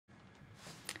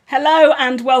Hello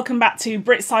and welcome back to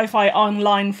BritSciFi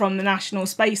Online from the National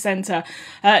Space Centre.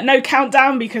 No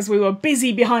countdown because we were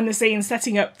busy behind the scenes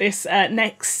setting up this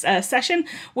next session.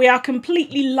 We are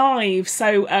completely live,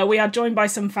 so we are joined by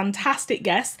some fantastic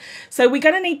guests. So we're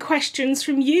going to need questions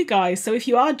from you guys. So if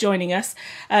you are joining us,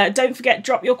 don't forget,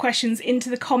 drop your questions into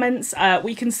the comments.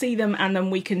 We can see them and then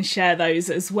we can share those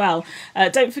as well.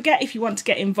 Don't forget, if you want to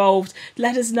get involved,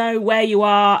 let us know where you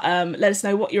are, let us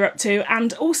know what you're up to.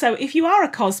 And also, if you are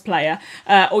a cosplayer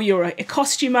or you're a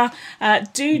costumer,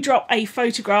 do drop a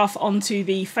photograph onto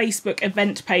the Facebook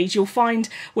event page. You'll find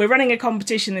we're running a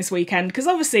competition this weekend because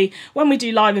obviously when we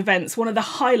do live events, one of the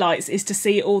highlights is to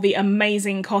see all the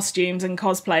amazing costumes and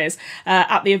cosplayers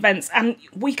at the events, and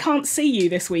we can't see you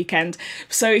this weekend.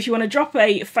 So if you want to drop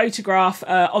a photograph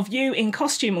of you in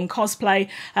costume and cosplay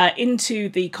into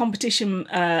the competition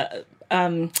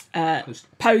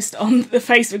post on the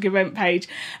Facebook event page,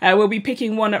 we'll be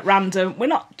picking one at random. We're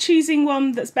not choosing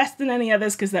one that's better than any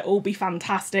others because they'll all be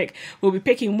fantastic. We'll be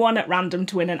picking one at random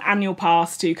to win an annual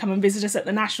pass to come and visit us at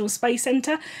the National Space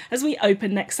Centre as we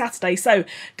open next Saturday. So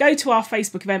go to our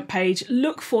Facebook event page,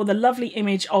 look for the lovely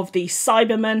image of the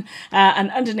Cyberman, and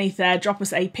underneath there drop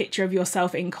us a picture of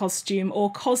yourself in costume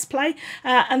or cosplay,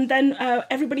 and then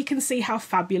everybody can see how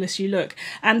fabulous you look.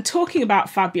 And talking about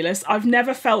fabulous, I've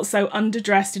never felt so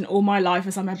underdressed in all my life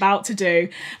as I'm about to do,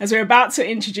 as we're about to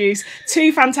introduce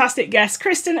two fantastic guests,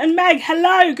 Kristen and Meg.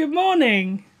 Hello, good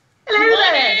morning.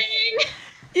 Hello there.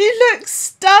 You look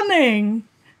stunning.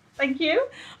 Thank you.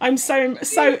 I'm so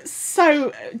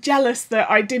jealous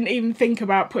that I didn't even think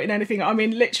about putting anything. I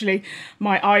mean, literally,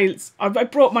 my eyes. I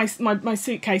brought my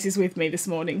suitcases with me this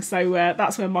morning, so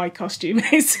that's where my costume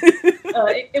is.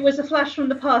 It was a flash from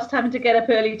the past, having to get up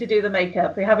early to do the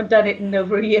makeup. We haven't done it in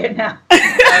over a year now.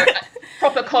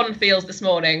 Proper con feels this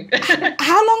morning.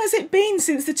 How long has it been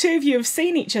since the two of you have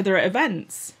seen each other at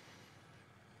events?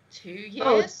 2 years.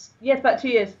 Oh, yes, about 2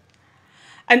 years.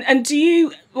 And do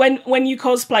you, when you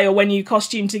cosplay or when you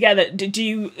costume together, do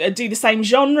you do the same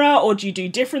genre or do you do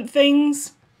different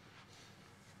things?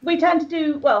 We tend to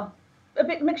do, well, a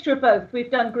bit mixture of both. We've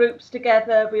done groups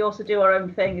together. We also do our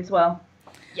own thing as well.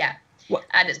 Yeah. What?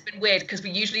 And it's been weird because we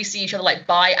usually see each other like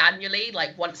biannually,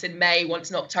 like once in May, once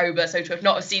in October. So to have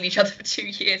not have seen each other for 2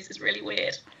 years is really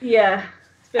weird. Yeah.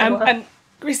 It's been a while. And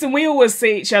Kristen, we always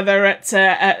see each other at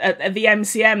the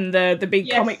MCM, the big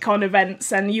Yes. Comic Con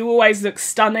events, and you always look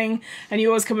stunning, and you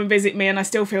always come and visit me, and I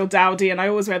still feel dowdy, and I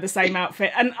always wear the same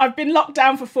outfit. And I've been locked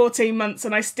down for 14 months,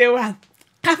 and I still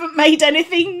haven't made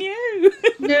anything new.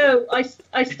 No,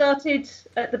 I started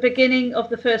at the beginning of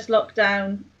the first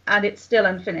lockdown, and it's still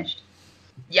unfinished.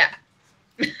 Yeah.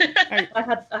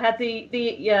 I had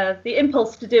the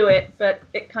impulse to do it, but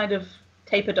it kind of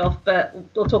tapered off, but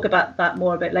we'll talk about that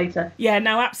more a bit later. Yeah,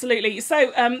 no, absolutely.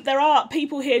 So there are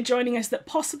people here joining us that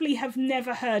possibly have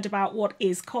never heard about what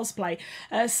is cosplay.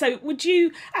 So would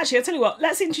you, actually, I'll tell you what,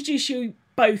 let's introduce you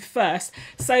both first.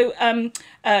 So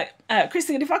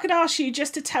Kristen, if I could ask you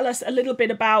just to tell us a little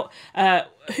bit about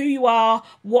who you are,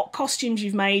 what costumes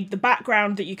you've made, the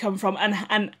background that you come from,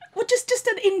 and well, just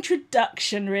an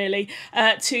introduction really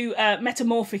to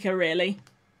Metamorphica really.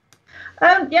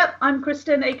 Yep, I'm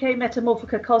Kristen, aka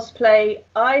Metamorphica Cosplay.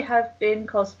 I have been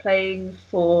cosplaying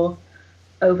for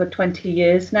over 20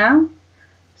 years now,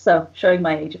 so showing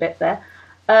my age a bit there.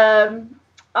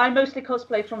 I mostly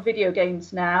cosplay from video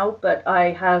games now, but I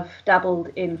have dabbled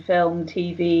in film,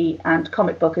 TV, and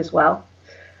comic book as well.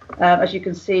 As you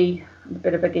can see, I'm a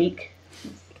bit of a geek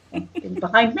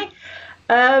behind me.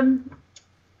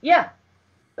 Yeah,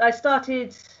 I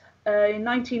started in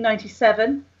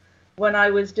 1997. When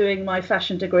I was doing my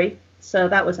fashion degree, so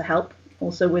that was a help.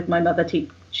 Also with my mother,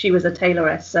 she was a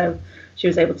tailoress, so she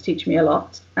was able to teach me a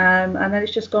lot. And then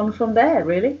it's just gone from there,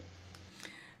 really.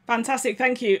 Fantastic,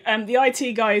 thank you. The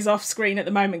IT guy is off screen at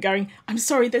the moment going, I'm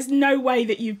sorry, there's no way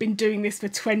that you've been doing this for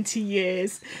 20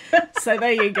 years. So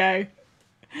there you go.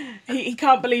 He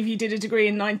can't believe you did a degree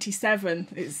in 97.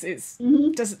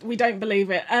 We don't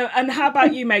believe it. And how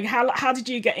about you, Meg? How did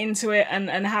you get into it,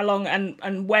 and how long,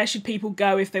 and where should people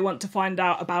go if they want to find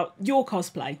out about your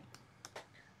cosplay?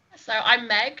 So I'm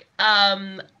Meg.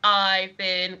 I've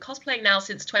been cosplaying now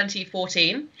since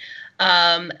 2014.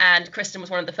 And Kristen was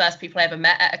one of the first people I ever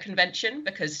met at a convention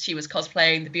because she was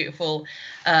cosplaying the beautiful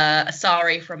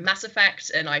Asari from Mass Effect,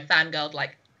 and I fangirled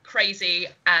like crazy.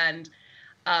 And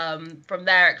from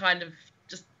there it kind of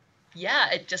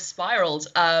it just spiraled.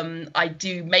 I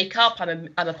do makeup. I'm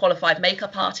a qualified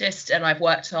makeup artist, and I've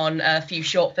worked on a few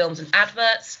short films and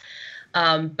adverts.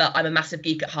 But I'm a massive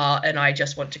geek at heart, and I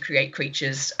just want to create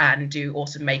creatures and do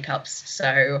awesome makeups.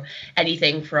 So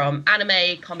anything from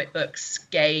anime, comic books,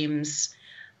 games,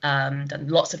 done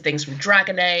lots of things from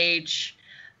Dragon Age.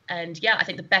 And yeah, I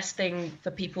think the best thing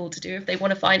for people to do if they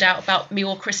want to find out about me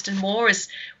or Kristen more is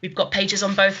we've got pages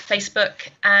on both Facebook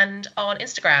and on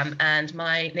Instagram. And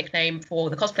my nickname for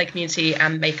the cosplay community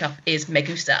and makeup is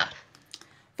Megusa.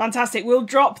 Fantastic. We'll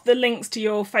drop the links to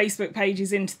your Facebook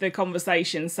pages into the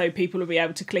conversation so people will be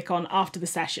able to click on after the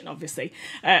session, obviously,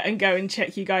 and go and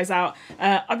check you guys out.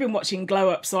 I've been watching Glow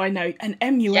Up, so I know an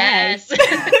MUA. Yes.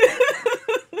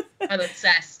 I'm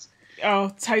obsessed.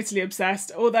 Oh, totally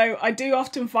obsessed. Although I do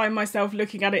often find myself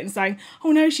looking at it and saying,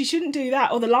 oh no, she shouldn't do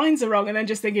that, or the lines are wrong, and then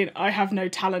just thinking, I have no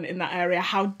talent in that area.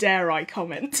 How dare I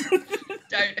comment?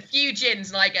 Don't. A few gins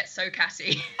and I get so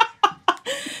catty.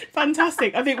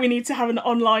 Fantastic. I think we need to have an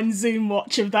online Zoom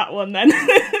watch of that one then.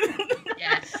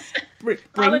 Yes.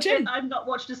 Bring gin. I've not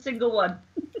watched a single one.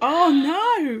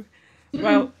 Oh no.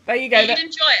 Well, there you go. You'd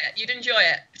enjoy it. You'd enjoy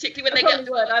it, particularly when they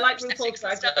get. I like RuPaul's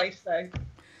Drag Race, so.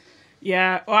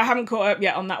 Yeah, well, I haven't caught up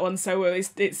yet on that one, so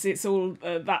it's all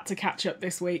that to catch up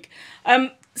this week.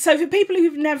 So for people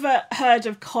who've never heard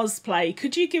of cosplay,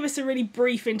 could you give us a really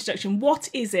brief introduction? What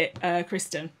is it,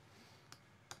 Kristen?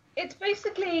 It's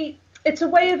basically, it's a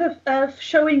way of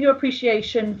showing your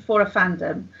appreciation for a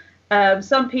fandom.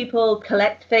 Some people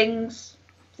collect things,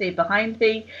 see behind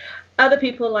me. Other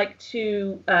people like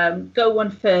to go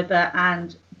one further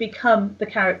and become the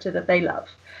character that they love.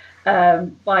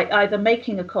 By either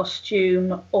making a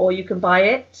costume or you can buy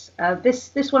it.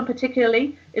 This one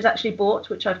particularly is actually bought,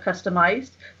 which I've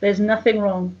customized. There's nothing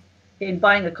wrong in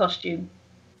buying a costume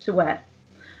to wear.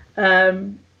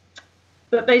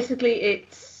 But basically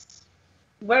it's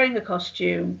wearing a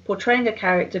costume, portraying a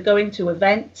character, going to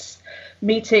events,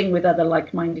 meeting with other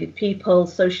like-minded people,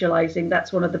 socializing.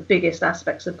 That's one of the biggest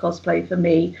aspects of cosplay for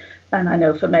me, and I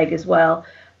know for Meg as well.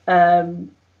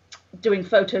 Doing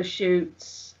photo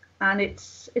shoots. And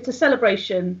it's a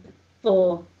celebration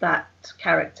for that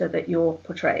character that you're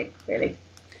portraying, really.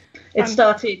 It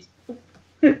started...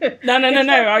 No.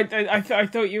 I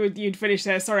thought you'd finish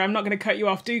there. Sorry, I'm not going to cut you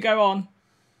off. Do go on.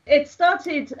 It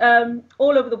started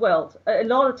all over the world. A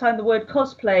lot of the time the word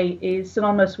cosplay is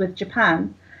synonymous with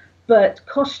Japan, but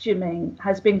costuming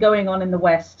has been going on in the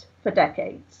West for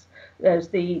decades. There's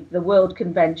the world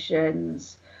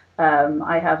conventions.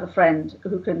 I have a friend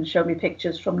who can show me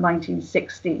pictures from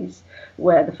 1960s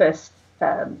where the first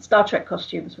Star Trek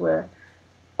costumes were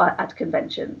at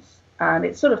conventions, and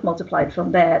it's sort of multiplied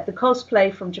from there. The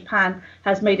cosplay from Japan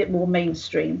has made it more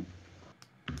mainstream.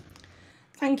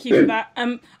 Thank you for that.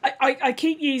 I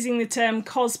keep using the term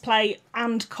cosplay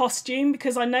and costume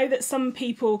because I know that some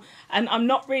people, and I'm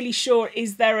not really sure,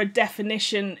 is there a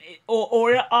definition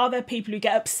or are there people who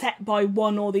get upset by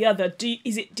one or the other?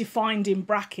 Is it defined in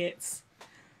brackets?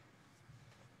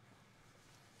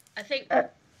 I think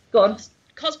Go on.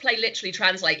 Cosplay literally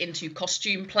translate into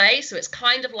costume play, so it's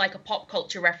kind of like a pop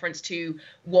culture reference to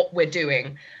what we're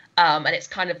doing. And it's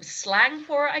kind of slang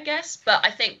for it, I guess. But I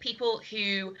think people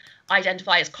who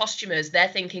identify as costumers, they're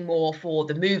thinking more for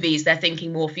the movies. They're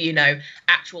thinking more for,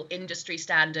 actual industry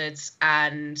standards.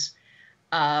 And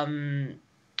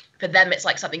for them, it's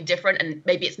like something different. And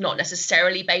maybe it's not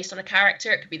necessarily based on a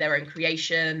character. It could be their own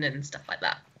creation and stuff like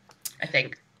that, I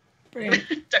think.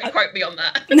 Brilliant. Don't quote me on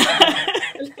that.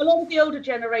 A lot of the older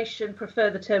generation prefer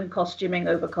the term costuming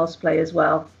over cosplay as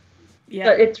well.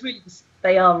 Yeah. But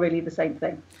they are really the same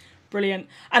thing. Brilliant.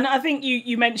 And I think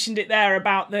you mentioned it there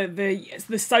about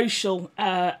the social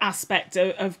aspect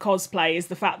of cosplay is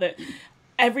the fact that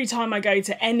every time I go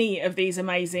to any of these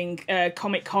amazing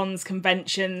Comic Cons,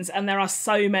 conventions, and there are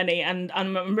so many, and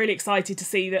I'm really excited to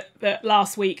see that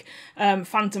last week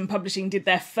Phantom Publishing did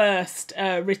their first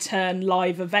return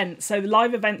live event. So the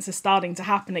live events are starting to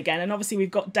happen again, and obviously we've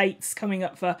got dates coming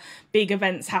up for big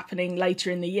events happening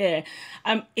later in the year.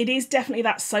 It is definitely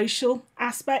that social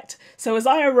aspect. So as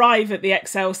I arrive at the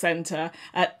Excel Centre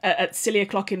at silly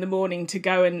o'clock in the morning to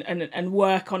go and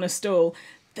work on a stall,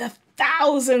 the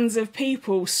thousands of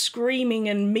people screaming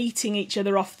and meeting each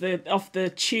other off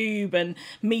the tube and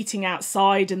meeting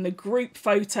outside, and the group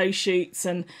photo shoots,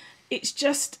 and it's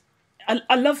just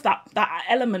I love that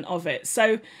element of it.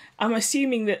 So I'm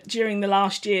assuming that during the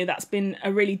last year that's been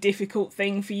a really difficult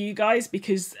thing for you guys,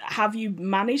 because have you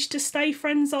managed to stay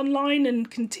friends online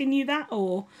and continue that,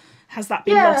 or has that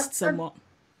been lost somewhat?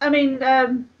 I mean,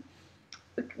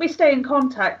 we stay in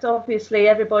contact. Obviously,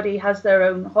 everybody has their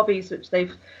own hobbies which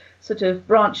they've sort of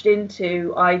branched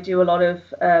into. I do a lot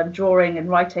of drawing and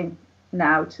writing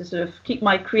now to sort of keep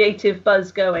my creative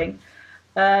buzz going.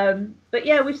 But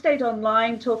yeah, we stayed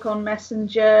online, talk on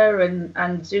Messenger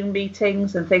and Zoom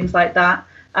meetings and things like that.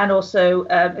 And also,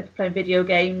 if we're playing video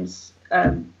games,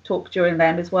 talk during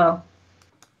them as well.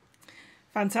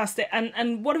 Fantastic.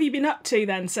 And what have you been up to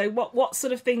then? So what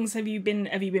sort of things have you been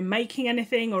making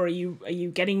anything, or are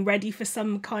you getting ready for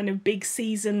some kind of big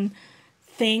season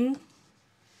thing?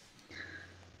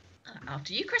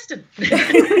 After you, Kristen.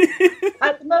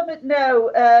 At the moment,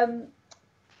 no.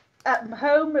 At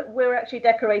home, we're actually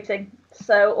decorating.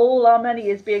 So all our money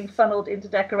is being funneled into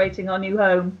decorating our new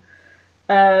home.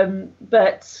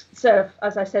 But so,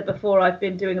 as I said before, I've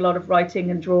been doing a lot of writing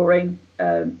and drawing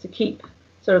to keep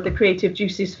sort of the creative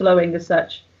juices flowing as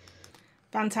such.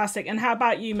 Fantastic. And how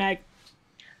about you, Meg?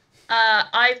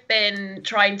 I've been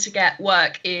trying to get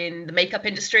work in the makeup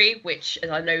industry, which,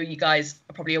 as I know you guys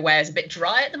are probably aware, is a bit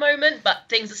dry at the moment, but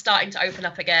things are starting to open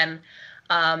up again.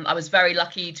 I was very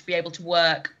lucky to be able to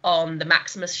work on the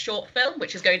Maximus short film,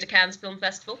 which is going to Cannes Film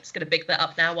Festival. Just going to big that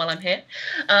up now while I'm here.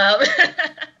 And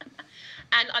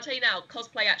I'll tell you now,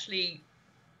 cosplay actually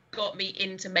got me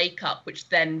into makeup, which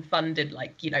then funded,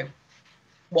 like, you know,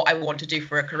 what I want to do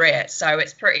for a career. So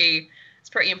it's pretty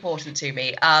important to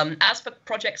me. As for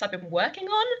projects I've been working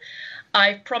on,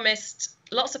 I've promised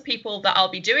lots of people that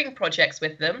I'll be doing projects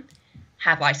with them.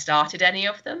 Have I started any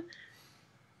of them?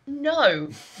 No.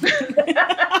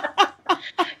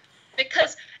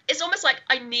 Because it's almost like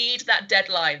I need that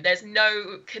deadline. There's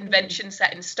no convention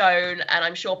set in stone, and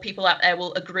I'm sure people out there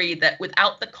will agree that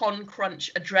without the con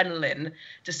crunch adrenaline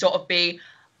to sort of be,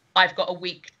 I've got a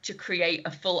week to create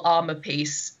a full armor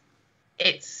piece,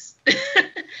 it's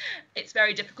it's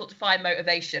very difficult to find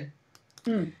motivation.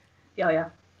 Yeah.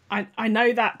 I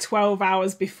know that 12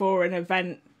 hours before an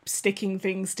event, sticking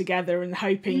things together and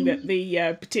hoping that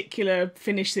the particular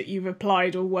finish that you've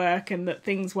applied will work and that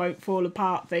things won't fall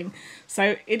apart thing.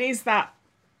 So it is that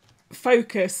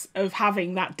focus of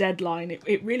having that deadline.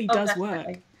 It really does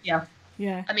work. Yeah.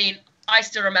 I mean, I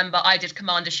still remember I did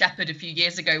Commander Shepard a few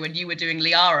years ago when you were doing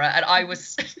Liara, and I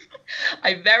was,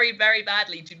 I very, very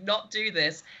badly, do not do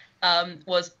this,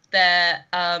 was there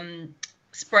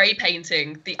spray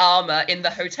painting the armor in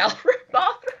the hotel room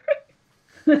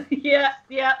bathroom. Yeah.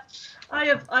 I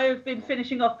have been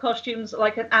finishing off costumes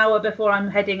like an hour before I'm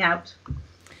heading out.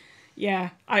 Yeah,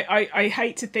 I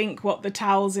hate to think what the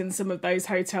towels in some of those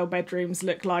hotel bedrooms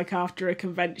look like after a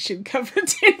convention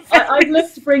covered in I'd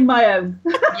love to bring my own.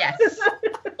 Yes.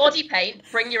 Body paint,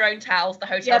 bring your own towels. The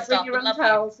hotel staff bring your would own love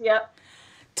towels, you. Yeah.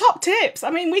 Top tips. I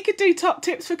mean, we could do top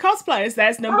tips for cosplayers.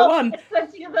 There's number one.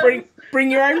 Plenty of those.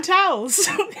 Bring your own towels.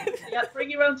 Yeah,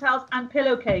 bring your own towels and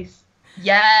pillowcase.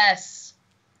 Yes.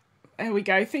 There we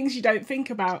go. Things you don't think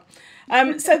about.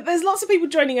 So there's lots of people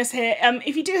joining us here.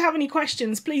 If you do have any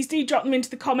questions, please do drop them into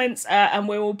the comments and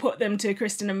we will put them to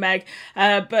Kristen and Meg.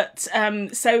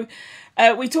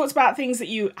 We talked about things that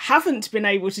you haven't been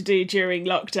able to do during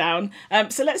lockdown.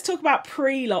 So let's talk about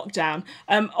pre-lockdown.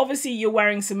 Obviously, you're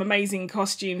wearing some amazing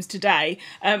costumes today,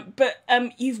 but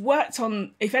you've worked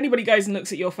on, if anybody goes and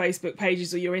looks at your Facebook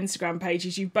pages or your Instagram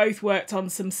pages, you've both worked on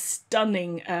some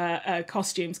stunning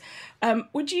costumes.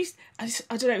 Would you, I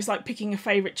don't know, it's like picking a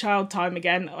favourite child time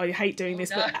again. I hate doing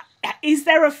this, but is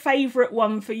there a favourite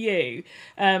one for you?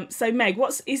 So Meg,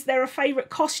 is there a favourite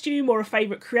costume or a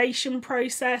favourite creation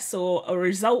process or a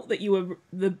result that you were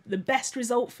the best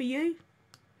result for you?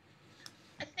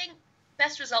 I think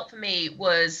best result for me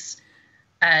was,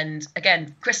 and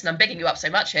again, Kristen, I'm bigging you up so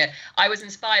much here. I was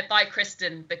inspired by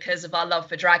Kristen because of our love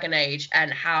for Dragon Age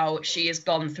and how she has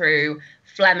gone through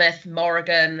Flemeth,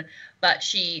 Morrigan, but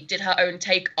she did her own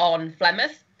take on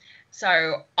Flemeth.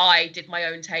 So I did my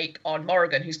own take on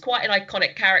Morrigan, who's quite an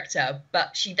iconic character,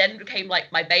 but she then became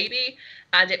like my baby,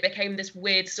 and it became this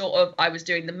weird sort of, I was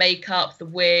doing the makeup, the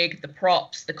wig, the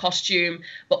props, the costume,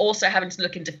 but also having to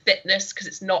look into fitness because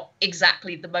it's not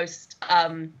exactly the most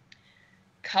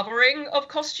covering of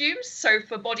costumes. So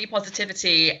for body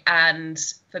positivity and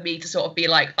for me to sort of be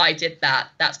like, I did that,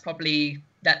 that's probably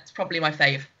my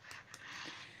fave.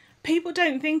 People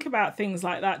don't think about things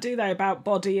like that, do they? About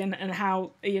body and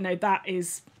how, you know, that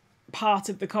is part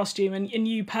of the costume and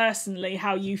you personally,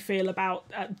 how you feel about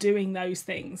doing those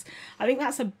things. I think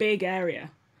that's a big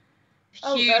area.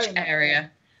 Huge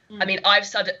area. I mean, I've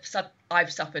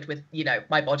suffered with, you know,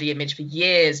 my body image for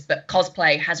years, but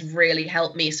cosplay has really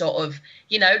helped me sort of,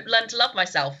 you know, learn to love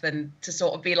myself and to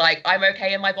sort of be like, I'm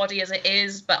okay in my body as it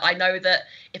is, but I know that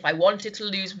if I wanted to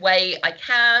lose weight, I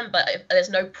can, but there's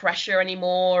no pressure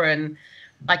anymore, and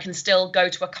I can still go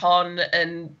to a con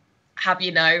and have,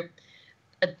 you know,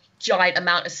 a giant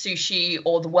amount of sushi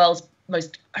or the world's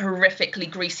most horrifically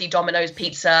greasy Domino's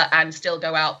pizza and still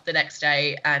go out the next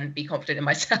day and be confident in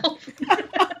myself.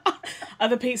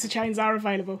 Other pizza chains are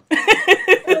available.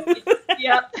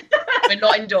 Yeah. We're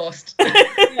not endorsed.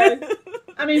 Yeah.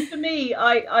 I mean, for me,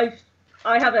 I've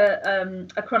I have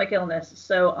a chronic illness,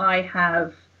 so I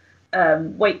have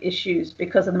weight issues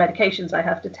because of the medications I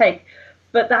have to take.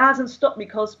 But that hasn't stopped me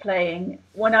cosplaying.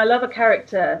 When I love a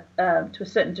character to a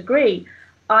certain degree,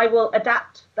 I will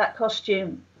adapt that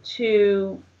costume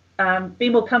to be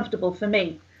more comfortable for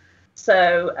me.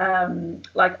 So,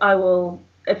 like I will,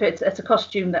 if it's a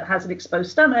costume that has an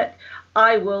exposed stomach,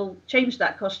 I will change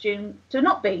that costume to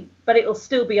not be, but it will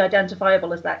still be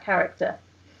identifiable as that character.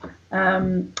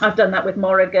 I've done that with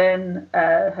Morrigan.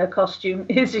 Her costume,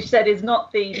 as you said, is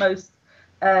not the most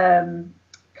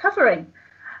covering.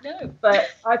 No.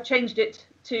 But I've changed it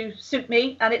to suit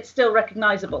me, and it's still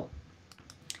recognisable.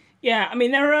 Yeah, I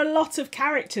mean, there are a lot of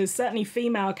characters, certainly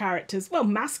female characters, well,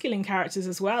 masculine characters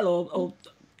as well, or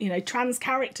you know, trans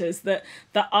characters that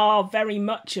are very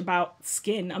much about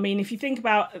skin. I mean, if you think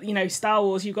about, you know, Star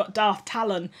Wars, you've got Darth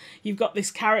Talon, you've got this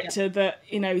character that,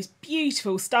 you know, is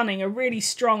beautiful, stunning, a really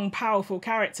strong, powerful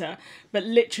character, but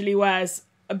literally wears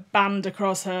a band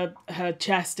across her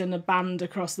chest and a band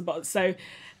across the bottom. So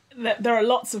there are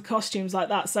lots of costumes like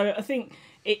that. So I think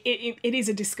it is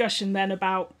a discussion then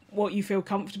about what you feel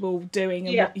comfortable doing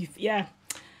and what you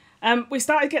we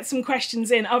started to get some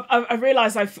questions in. I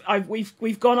realise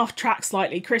we've gone off track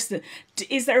slightly. Kristen,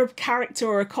 is there a character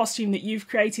or a costume that you've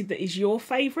created that is your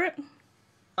favourite?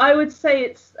 I would say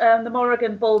it's the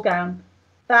Morrigan ball gown.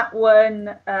 That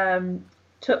one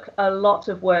took a lot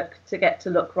of work to get to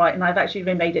look right, and I've actually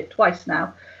remade it twice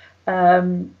now.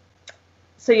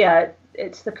 So yeah,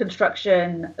 it's the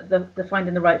construction, the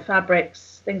finding the right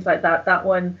fabrics, things like that. That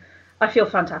one, I feel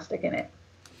fantastic in it,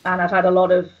 and I've had a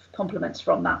lot of compliments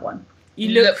from that one. You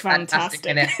look fantastic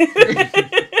in it.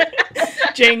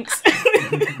 Jinx.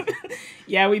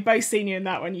 Yeah, we've both seen you in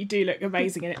that one. You do look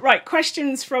amazing in it. Right,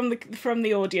 questions from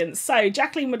the audience. So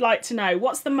Jacqueline would like to know,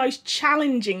 what's the most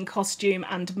challenging costume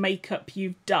and makeup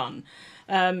you've done?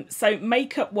 So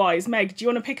makeup wise, Meg, do you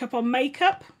want to pick up on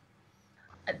makeup?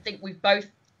 I think we both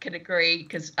can agree,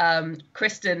 because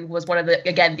Kristen was one of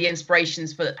the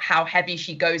inspirations for how heavy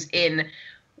she goes in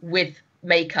with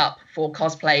makeup for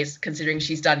cosplays, considering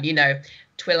she's done, you know,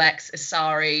 Twi'leks,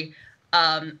 Asari.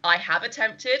 I have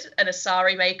attempted an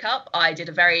Asari makeup. I did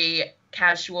a very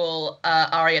casual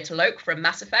Arya T'Loak from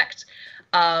Mass Effect.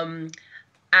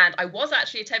 And I was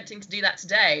actually attempting to do that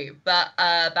today, but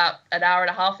about an hour and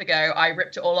a half ago, I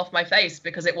ripped it all off my face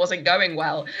because it wasn't going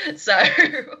well. So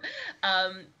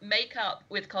makeup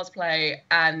with cosplay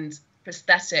and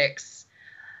prosthetics,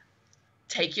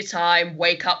 take your time,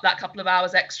 wake up that couple of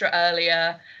hours extra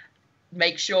earlier,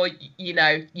 make sure, you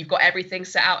know, you've got everything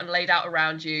set out and laid out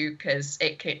around you, because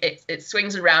it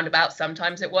swings and roundabouts.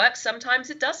 Sometimes it works, sometimes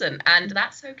it doesn't, and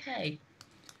that's okay.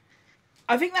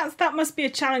 I think that must be a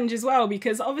challenge as well,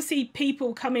 because obviously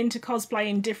people come into cosplay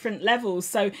in different levels.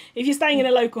 So if you're staying in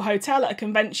a local hotel at a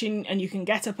convention and you can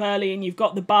get up early and you've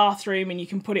got the bathroom and you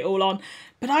can put it all on.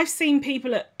 But I've seen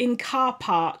people in car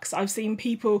parks, I've seen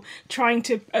people trying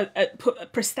to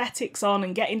put prosthetics on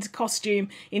and get into costume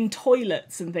in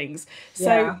toilets and things.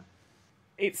 So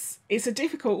it's a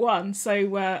difficult one.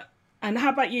 So, and how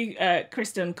about you,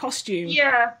 Kristen, costume?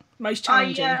 Yeah. Most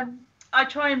challenging? I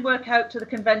try and work out to the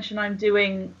convention I'm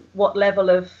doing what level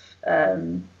of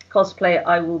cosplay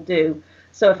I will do.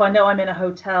 So if I know I'm in a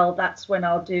hotel, that's when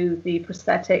I'll do the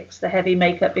prosthetics, the heavy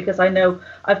makeup, because I know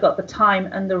I've got the time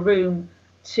and the room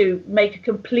to make a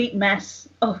complete mess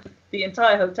of the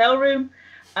entire hotel room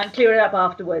and clear it up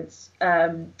afterwards.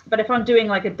 But if I'm doing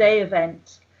like a day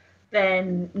event,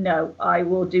 then no, I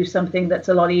will do something that's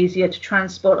a lot easier to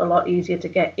transport, a lot easier to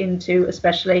get into,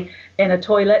 especially in a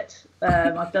toilet.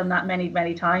 I've done that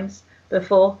many times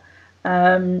before.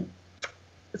 So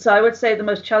I would say the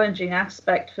most challenging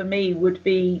aspect for me would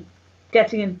be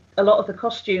getting in a lot of the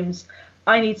costumes.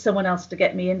 I need someone else to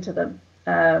get me into them,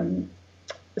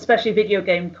 especially video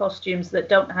game costumes that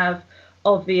don't have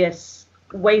obvious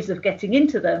ways of getting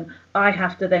into them. I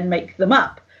have to then make them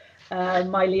up.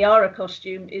 My Liara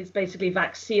costume is basically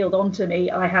vac sealed onto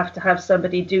me. I have to have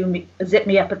somebody zip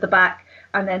me up at the back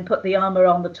and then put the armor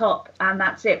on the top, and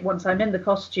that's it. Once I'm in the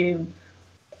costume,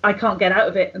 I can't get out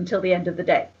of it until the end of the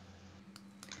day.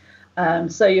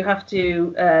 So you have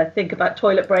to think about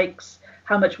toilet breaks,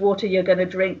 how much water you're going to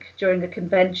drink during a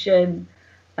convention,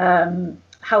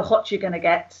 how hot you're going to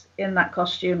get in that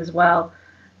costume as well.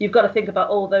 You've got to think about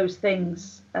all those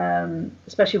things,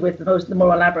 especially with the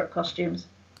more elaborate costumes.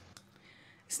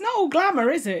 It's not all glamour,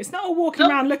 is it? It's not all walking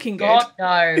around looking good. God,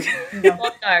 no.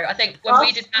 God, no. I think when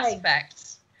we did Mass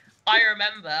Effect, I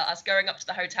remember us going up to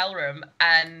the hotel room,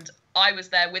 and I was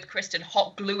there with Kristen,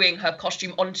 hot gluing her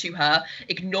costume onto her,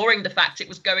 ignoring the fact it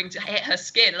was going to hit her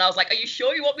skin. And I was like, are you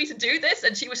sure you want me to do this?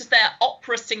 And she was just there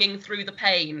opera singing through the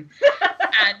pain.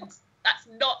 And that's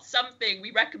not something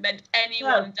we recommend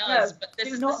anyone does. No, but this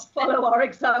do is not follow our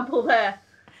example there.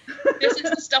 This is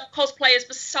the stuff cosplayers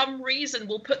for some reason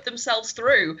will put themselves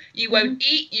through. You won't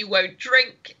eat, you won't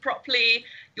drink properly.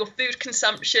 Your food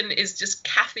consumption is just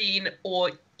caffeine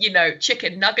or, you know,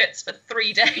 chicken nuggets for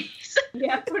 3 days.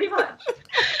 Yeah, pretty much.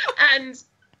 And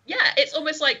yeah, it's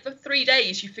almost like for 3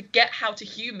 days you forget how to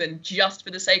human just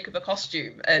for the sake of a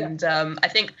costume. And I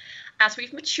think as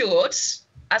we've matured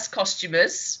as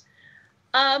costumers,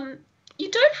 you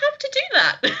don't have to do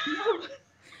that. No.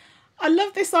 I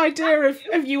love this idea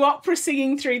of you opera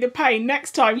singing through the pain.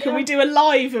 Next time, can we do a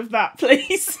live of that,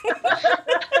 please?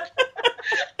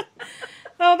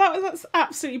 Oh, that's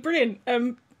absolutely brilliant.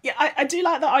 Yeah, I do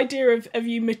like that idea of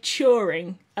you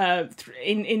maturing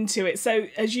into it. So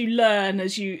as you learn,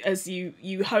 as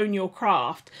you hone your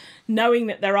craft, knowing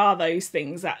that there are those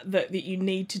things that you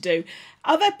need to do.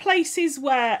 Are there places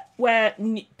where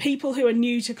people who are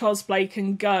new to cosplay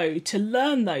can go to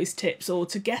learn those tips or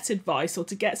to get advice or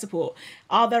to get support?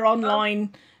 Are there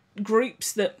online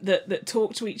groups that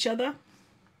talk to each other?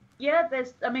 Yeah,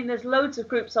 there's loads of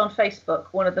groups on Facebook.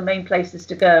 One of the main places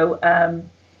to go.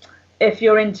 If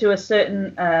you're into a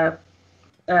certain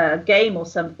game or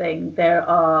something, there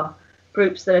are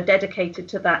groups that are dedicated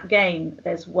to that game.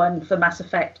 There's one for Mass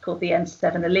Effect called the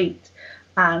N7 Elite,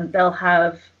 and they'll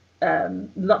have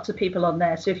lots of people on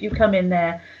there. So if you come in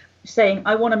there saying,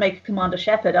 I want to make a Commander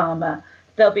Shepard armor,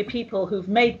 there'll be people who've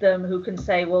made them who can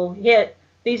say, well, here,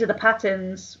 these are the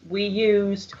patterns we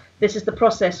used, this is the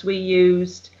process we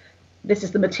used, this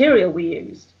is the material we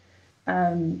used,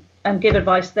 and give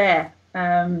advice there.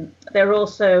 There are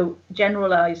also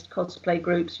generalized cosplay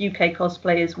groups. UK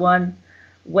Cosplay is one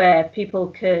where people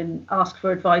can ask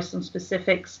for advice on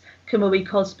specifics. Kamui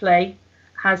Cosplay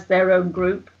has their own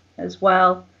group as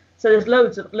well. So there's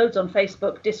loads on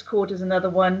Facebook. Discord is another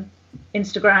one.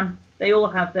 Instagram. They all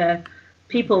have their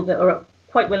people that are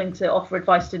quite willing to offer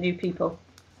advice to new people.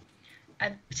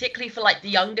 And particularly for like the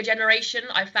younger generation,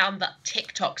 I found that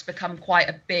TikTok's become quite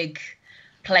a big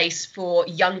place for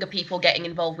younger people getting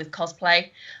involved with cosplay.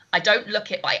 I don't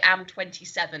look it, but I am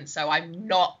 27, so I'm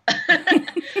not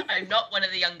I'm not one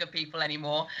of the younger people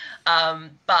anymore.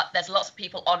 But there's lots of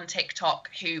people on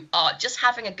TikTok who are just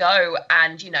having a go,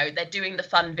 and you know, they're doing the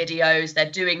fun videos,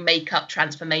 they're doing makeup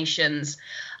transformations,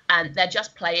 and they're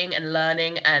just playing and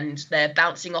learning, and they're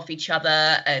bouncing off each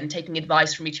other and taking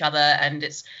advice from each other, and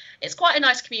it's quite a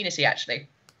nice community actually.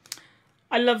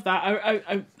 I love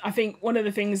that. I think one of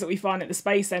the things that we find at the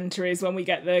Space Centre is when we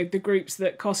get the groups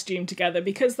that costume together,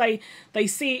 because they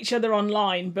see each other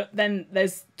online, but then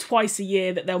there's twice a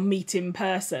year that they'll meet in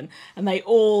person, and they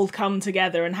all come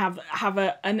together and have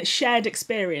a shared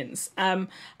experience. And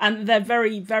they're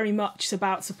very, very much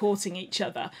about supporting each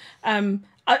other.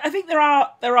 I think there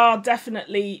are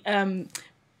definitely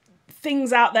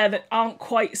things out there that aren't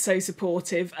quite so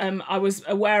supportive. I was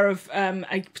aware of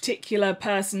a particular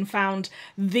person found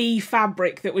the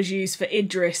fabric that was used for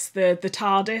Idris, the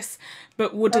TARDIS,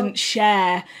 but wouldn't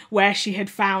share where she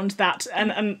had found that.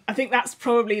 And I think that's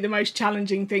probably the most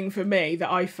challenging thing for me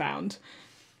that I found.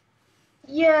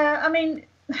 Yeah, I mean,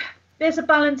 there's a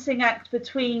balancing act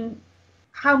between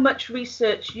how much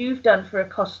research you've done for a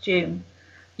costume.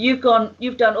 You've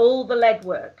done all the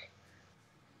legwork.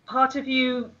 Part of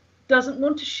you doesn't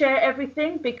want to share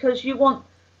everything because you want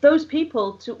those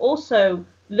people to also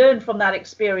learn from that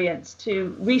experience,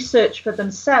 to research for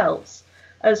themselves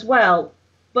as well.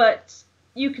 But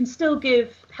you can still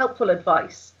give helpful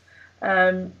advice.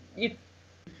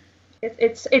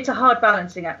 It's a hard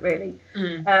balancing act, really.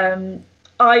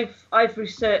 I've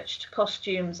researched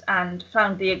costumes and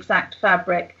found the exact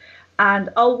fabric, and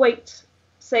I'll wait,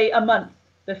 say, a month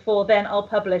before then I'll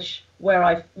publish where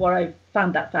I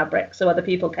found that fabric so other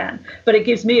people can. But it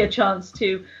gives me a chance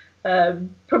to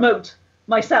promote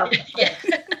myself. Yeah.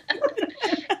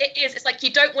 It is. It's like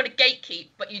you don't want to gatekeep,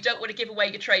 but you don't want to give away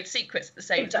your trade secrets at the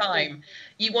same time.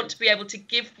 You want to be able to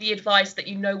give the advice that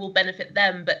you know will benefit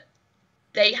them, but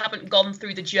they haven't gone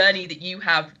through the journey that you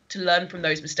have to learn from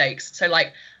those mistakes. So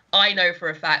like, I know for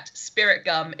a fact spirit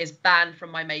gum is banned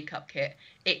from my makeup kit.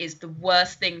 It is the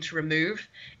worst thing to remove.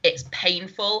 It's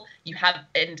painful.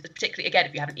 And particularly again,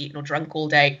 if you haven't eaten or drunk all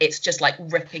day, it's just like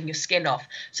ripping your skin off.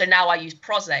 So now I use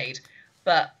Prozaid,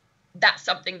 but that's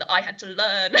something that I had to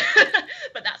learn.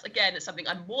 But that's, it's something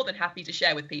I'm more than happy to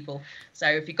share with people. So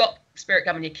if you've got spirit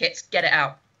gum in your kits, get it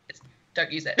out.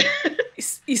 don't use it.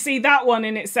 You see, that one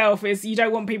in itself is you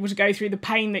don't want people to go through the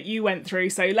pain that you went through,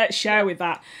 so let's share with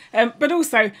that. But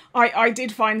also, I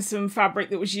did find some fabric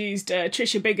that was used.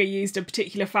 Trisha Bigger used a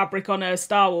particular fabric on a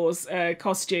Star Wars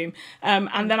costume,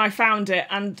 and then I found it,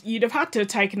 and you'd have had to have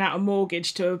taken out a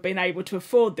mortgage to have been able to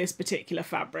afford this particular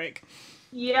fabric.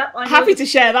 Yeah, I'm happy to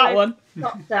share that one.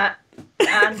 Got that,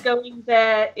 and going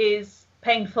there is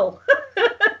painful.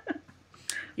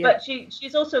 Yeah. But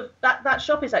she's also that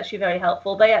shop is actually very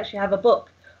helpful. They actually have a book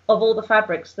of all the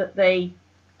fabrics that they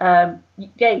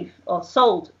gave or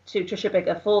sold to Trisha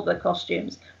Bigger for the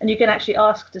costumes, and you can actually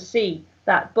ask to see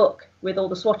that book with all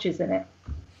the swatches in it,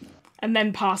 and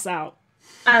then pass out.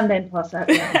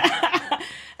 Yeah.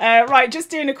 Right,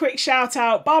 just doing a quick shout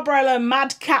out. Barbarella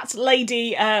Mad Cat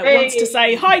Lady wants to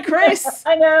say hi, Chris.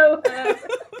 I know.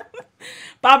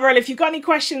 Barbarella, if you've got any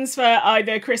questions for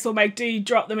either Chris or Meg, do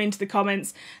drop them into the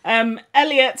comments.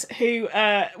 Elliot, who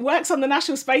works on the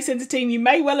National Space Centre team, you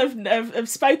may well have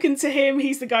spoken to him.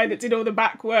 He's the guy that did all the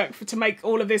back work to make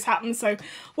all of this happen. So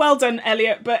well done,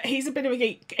 Elliot. But he's a bit of a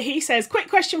geek. He says, quick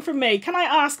question from me. Can I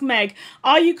ask Meg,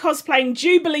 are you cosplaying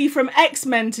Jubilee from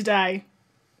X-Men today?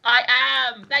 I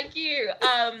am. Thank you.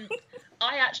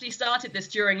 I actually started this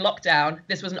during lockdown.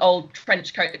 This was an old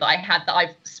trench coat that I had that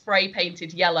I've spray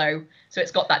painted yellow, so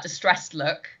it's got that distressed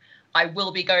look. I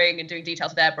will be going and doing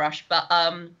details with airbrush, but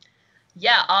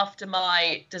yeah, after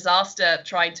my disaster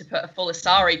trying to put a full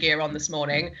Asari gear on this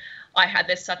morning, I had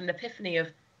this sudden epiphany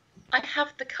of, I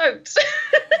have the coat,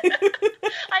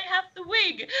 I have the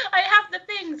wig, I have the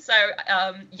thing. So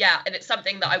yeah, and it's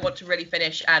something that I want to really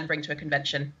finish and bring to a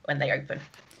convention when they open.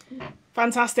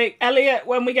 Fantastic. Elliot,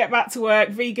 when we get back to work,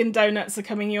 vegan donuts are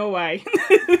coming your way.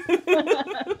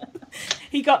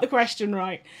 He got the question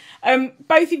right.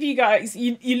 Both of you guys,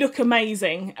 you look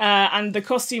amazing. And the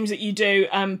costumes that you do,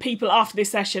 people after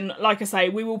this session, like I say,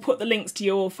 we will put the links to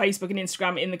your Facebook and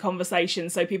Instagram in the conversation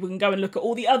so people can go and look at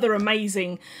all the other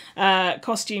amazing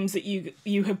costumes that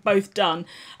you have both done.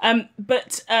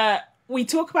 But we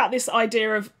talk about this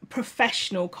idea of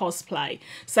professional cosplay.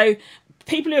 So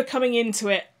people who are coming into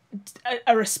it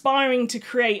are aspiring to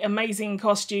create amazing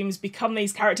costumes, become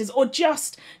these characters, or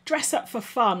just dress up for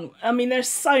fun. I mean, there's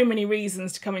so many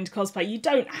reasons to come into cosplay. You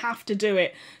don't have to do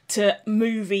it to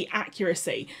movie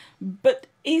accuracy. But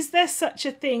is there such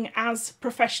a thing as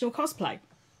professional cosplay?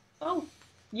 Oh,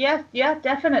 yeah,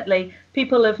 definitely.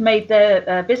 People have made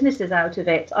their businesses out of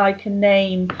it. I can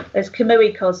name, there's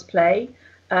Kamui Cosplay,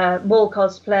 Mall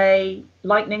Cosplay,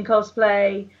 Lightning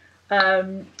Cosplay.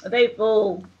 They've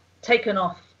all taken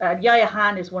off. Yaya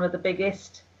Han is one of the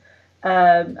biggest,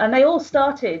 and they all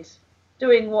started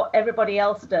doing what everybody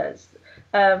else does.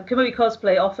 Kamui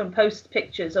Cosplay often posts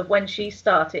pictures of when she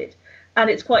started,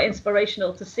 and it's quite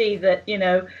inspirational to see that, you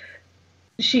know,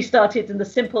 she started in the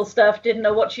simple stuff, didn't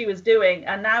know what she was doing,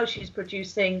 and now she's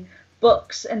producing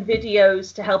books and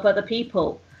videos to help other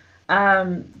people.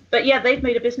 But yeah, they've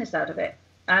made a business out of it,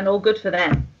 and all good for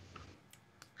them.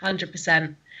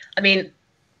 100%. I mean,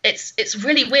 it's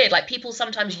really weird. Like, people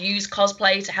sometimes use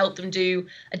cosplay to help them do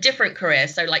a different career.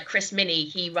 So like Chris Minnie,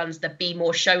 he runs the Be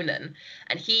More Shonen,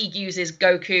 and he uses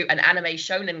Goku and anime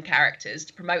shonen characters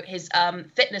to promote his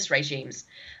fitness regimes,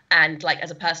 and like as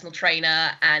a personal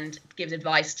trainer, and gives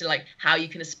advice to like how you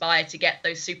can aspire to get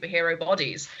those superhero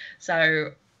bodies.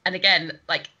 So, and again,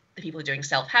 like, the people are doing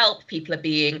self-help, people are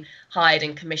being hired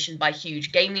and commissioned by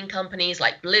huge gaming companies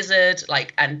like Blizzard,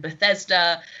 like, and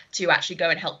Bethesda, to actually go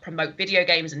and help promote video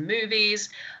games and movies.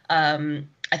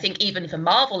 I think even for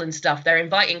Marvel and stuff, they're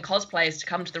inviting cosplayers to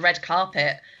come to the red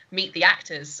carpet, meet the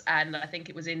actors. And I think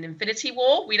it was in Infinity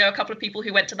War, we know a couple of people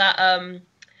who went to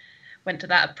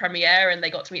that premiere, and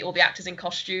they got to meet all the actors in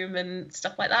costume and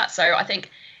stuff like that. So I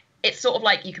think it's sort of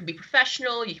like, you can be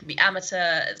professional, you can be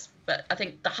amateur, but I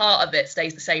think the heart of it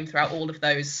stays the same throughout all of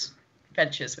those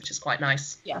ventures, which is quite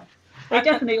nice. Yeah, they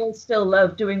definitely all still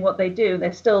love doing what they do.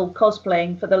 They're still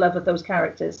cosplaying for the love of those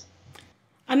characters.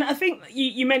 And I think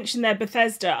you mentioned there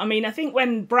Bethesda. I mean, I think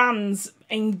when brands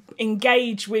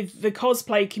engage with the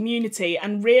cosplay community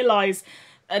and realise,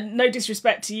 no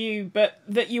disrespect to you, but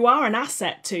that you are an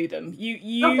asset to them.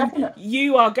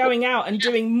 You are going out and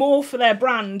doing more for their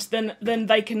brand than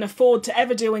they can afford to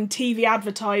ever do in TV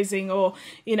advertising, or,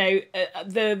 you know,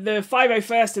 the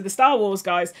 501st of the Star Wars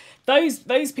guys.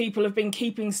 Those people have been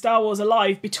keeping Star Wars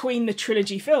alive between the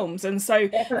trilogy films, and so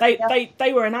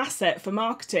they were an asset for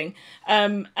marketing.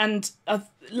 And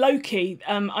Loki,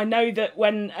 I know that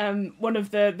when one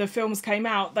of the films came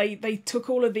out, they took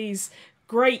all of these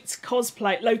great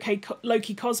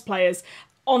Loki cosplayers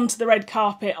onto the red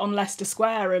carpet on Leicester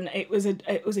Square, and it was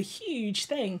a huge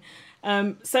thing.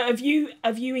 So have you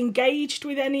engaged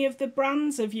with any of the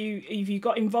brands? Have you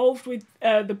got involved with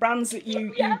the brands that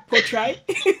you portray?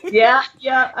 Yeah.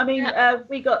 I mean,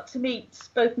 we got to meet,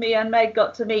 both me and Meg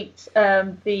got to meet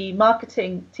the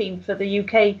marketing team for the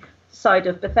UK side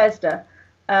of Bethesda,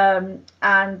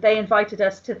 and they invited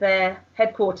us to their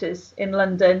headquarters in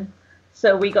London.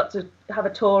 So we got to have a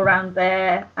tour around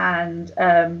there and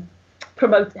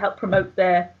help promote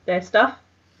their stuff,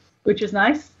 which was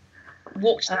nice.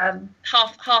 Walked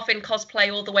half in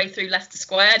cosplay all the way through Leicester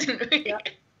Square, didn't we? Yeah.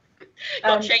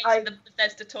 Got changed in the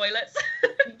Bethesda toilets.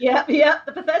 Yeah,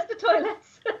 the Bethesda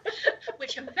toilets.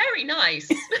 Which are very nice.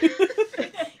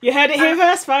 You heard it here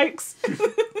first, folks.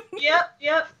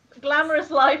 Yep. Glamorous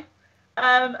life.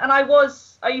 And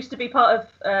I used to be part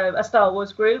of a Star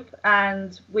Wars group,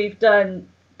 and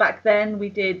back then we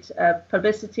did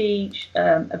publicity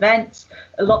events,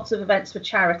 lots of events for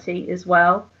charity as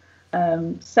well.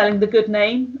 Selling the good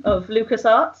name of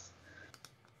LucasArts.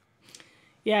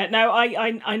 Yeah, no,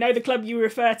 I know the club you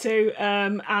refer to,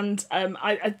 and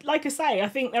I like I say, I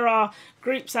think there are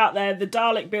groups out there, the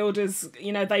Dalek builders,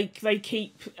 you know, they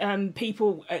keep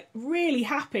people really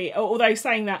happy. Although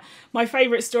saying that, my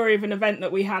favourite story of an event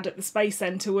that we had at the Space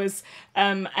Centre was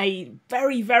a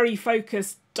very, very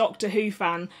focused Doctor Who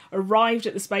fan arrived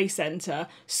at the Space Centre,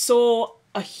 saw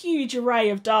a huge array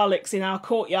of Daleks in our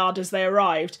courtyard as they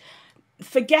arrived,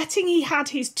 forgetting he had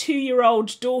his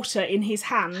 2-year-old daughter in his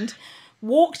hand,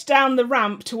 walked down the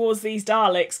ramp towards these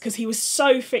Daleks because he was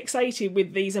so fixated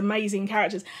with these amazing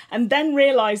characters, and then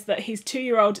realised that his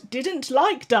 2-year-old didn't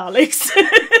like Daleks.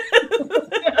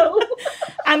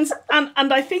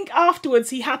 And I think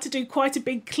afterwards he had to do quite a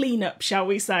big clean-up, shall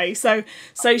we say. So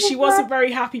she wasn't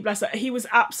very happy, bless her. He was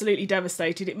absolutely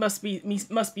devastated, it must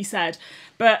be said.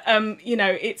 But you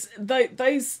know, it's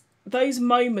those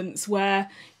moments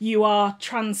where you are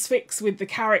transfixed with the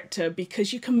character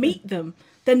because you can meet them.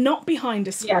 They're not behind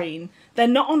a screen. Yeah. They're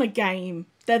not on a game.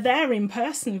 They're there in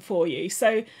person for you.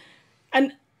 So,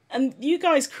 and you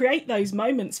guys create those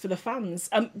moments for the fans.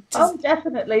 Oh,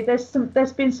 definitely.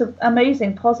 There's been some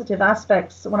amazing positive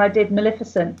aspects. When I did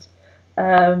Maleficent,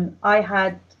 I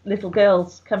had little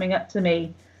girls coming up to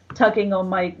me, tugging on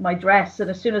my dress,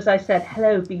 and as soon as I said,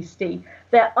 "Hello, Beastie,"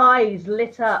 their eyes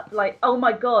lit up like, "Oh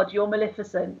my God, you're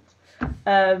Maleficent."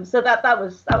 So that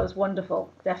was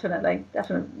wonderful. Definitely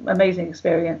amazing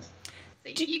experience.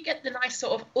 You get the nice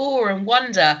sort of awe and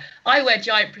wonder. I wear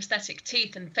giant prosthetic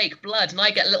teeth and fake blood, and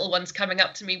I get little ones coming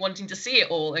up to me wanting to see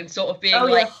it all and sort of being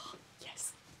like,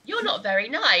 "Yes, you're not very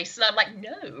nice," and I'm like,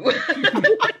 "No."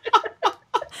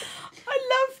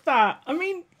 I love that. I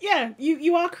mean, yeah,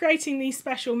 you are creating these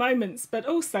special moments, but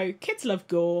also kids love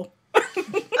gore.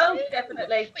 Oh,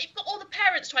 definitely. But you've got all the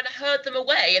parents trying to herd them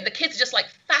away, and the kids are just like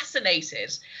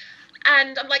fascinated.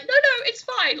 And I'm like, no, it's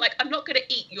fine. Like, I'm not going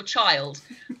to eat your child.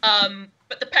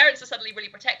 But the parents are suddenly really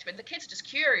protective, and the kids are just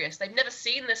curious. They've never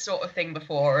seen this sort of thing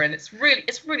before, and it's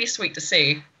really sweet to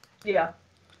see. Yeah.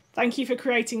 Thank you for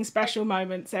creating special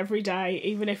moments every day,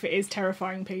 even if it is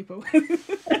terrifying people.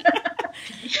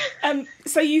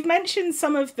 So you've mentioned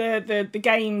some of the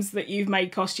games that you've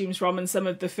made costumes from, and some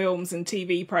of the films and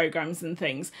TV programs and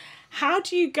things. How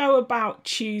do you go about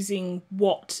choosing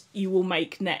what you will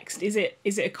make next? Is it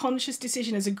a conscious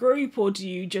decision as a group, or do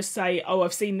you just say, "Oh,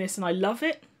 I've seen this and I love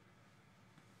it"?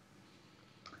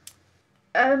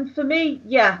 For me,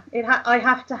 yeah, I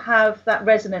have to have that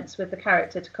resonance with the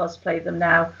character to cosplay them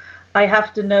now. I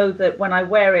have to know that when I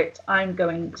wear it, I'm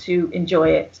going to enjoy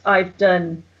it. I've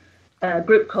done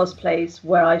group cosplays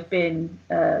where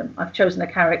I've chosen a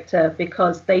character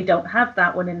because they don't have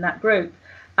that one in that group,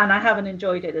 and I haven't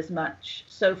enjoyed it as much.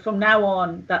 So from now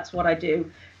on, that's what I do.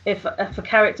 If a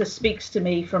character speaks to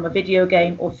me from a video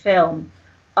game or film,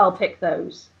 I'll pick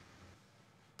those.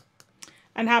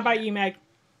 And how about you, Meg?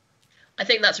 I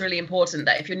think that's really important,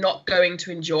 that if you're not going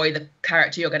to enjoy the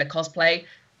character you're going to cosplay,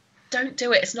 don't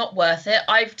do it. It's not worth it.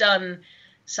 I've done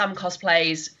some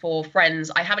cosplays for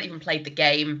friends. I haven't even played the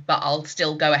game, but I'll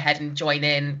still go ahead and join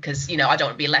in because, you know, I don't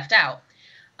want to be left out.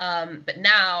 But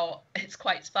now it's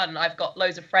quite fun. I've got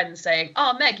loads of friends saying,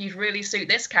 "Oh, Meg, you'd really suit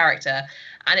this character."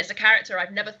 And it's a character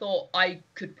I've never thought I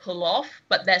could pull off,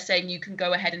 but they're saying you can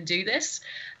go ahead and do this.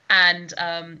 And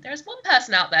there's one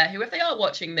person out there who, if they are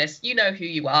watching this, you know who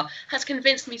you are, has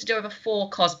convinced me to do over 4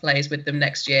 cosplays with them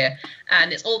next year.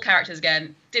 And it's all characters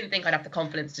again. Didn't think I'd have the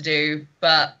confidence to do,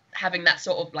 but having that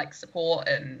sort of like support,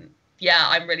 and yeah,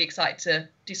 I'm really excited to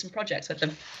do some projects with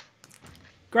them.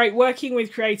 Great. Working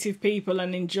with creative people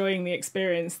and enjoying the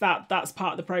experience, that's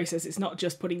part of the process. It's not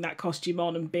just putting that costume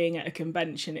on and being at a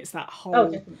convention. It's that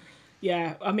whole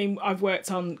Yeah, I mean, I've worked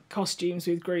on costumes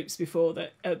with groups before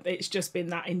that it's just been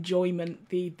that enjoyment,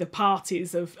 the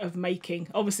parties of making.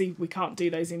 Obviously, we can't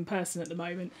do those in person at the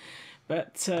moment,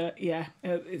 but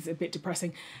it's a bit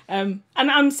depressing. And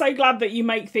I'm so glad that you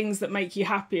make things that make you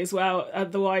happy as well.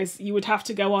 Otherwise, you would have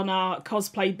to go on our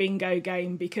cosplay bingo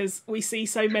game, because we see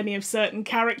so many of certain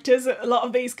characters at a lot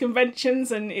of these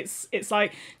conventions, and it's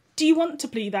like, do you want to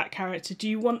play that character? Do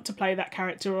you want to play that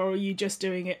character, or are you just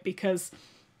doing it because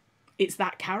it's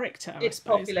that character? It's I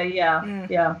suppose. popular, yeah.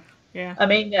 I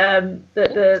mean,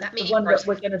 the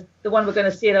one we're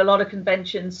gonna see in a lot of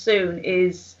conventions soon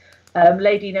is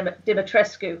Lady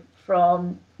Dimitrescu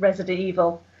from Resident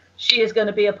Evil. She is going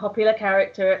to be a popular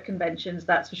character at conventions,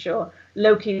 that's for sure.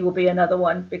 Loki will be another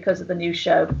one because of the new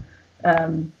show.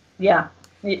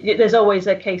 There's always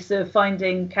a case of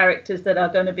finding characters that are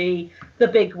going to be the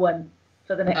big one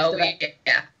for the next event.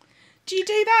 Yeah. Do you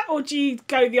do that, or do you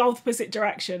go the opposite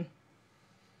direction?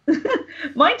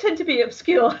 Mine tend to be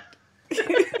obscure.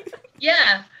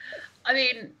 Yeah. I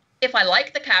mean, if I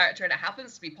like the character and it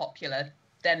happens to be popular,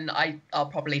 then I'll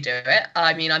probably do it.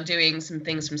 I mean, I'm doing some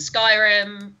things from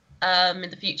Skyrim in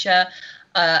the future.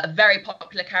 A very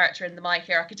popular character in the My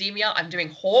Hero Academia. I'm doing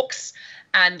Hawks,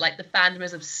 and like the fandom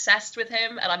is obsessed with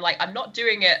him, and I'm like, I'm not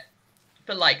doing it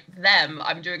for like them.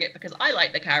 I'm doing it because I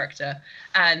like the character,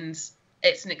 and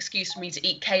it's an excuse for me to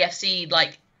eat KFC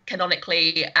like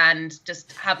canonically and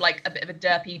just have like a bit of a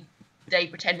derpy day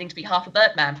pretending to be half a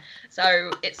Birdman.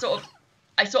 So it's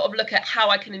I sort of look at how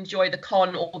I can enjoy the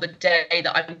con or the day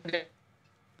that I'm going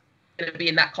to be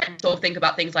in that con. Sort of think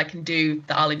about things I can do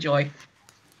that I'll enjoy.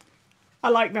 I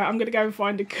like that. I'm going to go and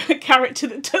find a character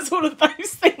that does all of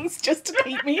those things just to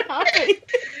keep me happy.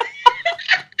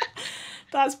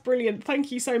 That's brilliant. Thank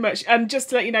you so much. And just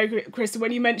to let you know, Kristen,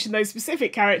 when you mentioned those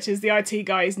specific characters, the IT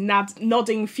guy is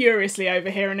nodding furiously over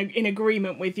here in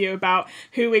agreement with you about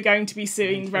who we're going to be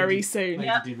seeing very soon.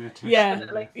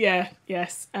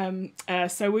 Yes.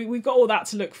 So we've got all that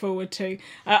to look forward to.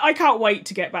 I can't wait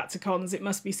to get back to cons, it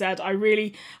must be said. I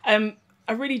really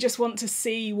just want to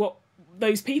see what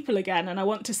those people again, and I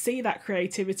want to see that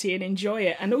creativity and enjoy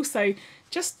it, and also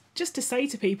just to say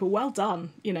to people, well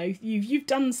done. You know, you've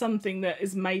done something that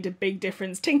has made a big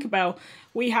difference. Tinkerbell,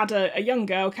 we had a young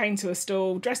girl came to a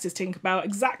stall dressed as Tinkerbell,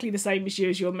 exactly the same as you,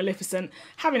 as your Maleficent,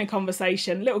 having a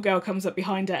conversation. Little girl comes up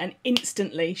behind her and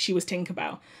instantly she was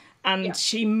Tinkerbell, and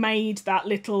she made that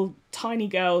little tiny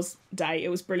girl's day. It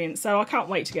was brilliant. So I can't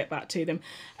wait to get back to them.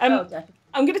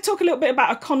 I'm going to talk a little bit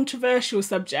about a controversial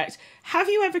subject. Have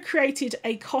you ever created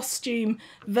a costume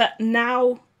that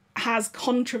now has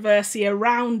controversy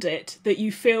around it that you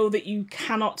feel that you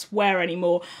cannot wear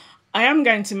anymore? I'm not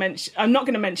going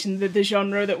to mention the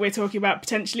genre that we're talking about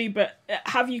potentially, but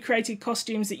have you created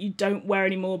costumes that you don't wear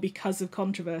anymore because of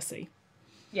controversy?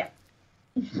 Yeah.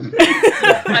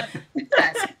 I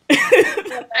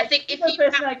think if you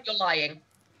have, you're lying.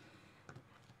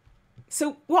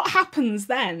 So what happens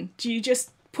then? Do you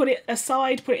just put it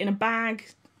aside, put it in a bag,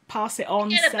 pass it on?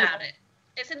 Forget about it.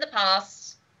 It's in the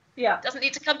past. Yeah. It doesn't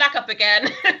need to come back up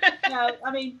again. No,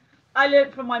 I mean, I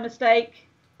learned from my mistake.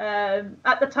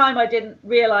 At the time, I didn't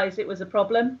realise it was a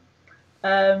problem.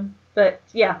 But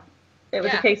yeah, it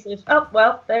was a case of, oh,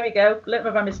 well, there we go. Learned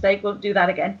from my mistake. Won't do that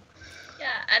again. Yeah,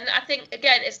 and I think,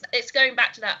 again, it's going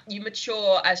back to that, you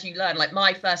mature as you learn. Like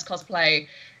my first cosplay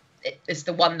is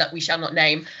the one that we shall not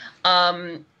name.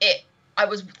 I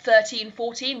was 13,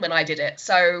 14 when I did it.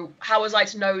 So how was I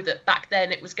to know that back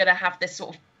then it was going to have this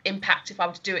sort of impact if I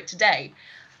were to do it today?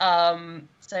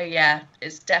 So yeah,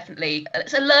 it's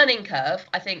a learning curve.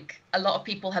 I think a lot of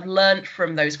people have learned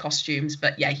from those costumes,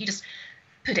 but yeah, you just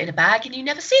put it in a bag and you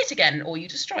never see it again, or you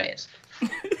destroy it.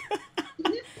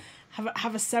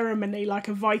 Have a ceremony like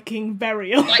a Viking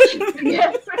burial.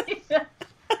 Yes, right.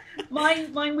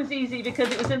 Mine was easy because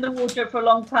it was in the wardrobe for a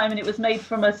long time and it was made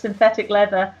from a synthetic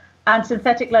leather, and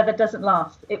synthetic leather doesn't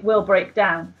last. It will break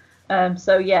down.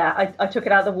 So yeah, I took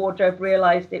it out of the wardrobe,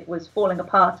 realised it was falling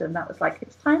apart, and that was like,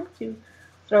 it's time to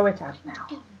throw it out now.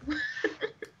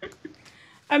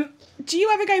 Do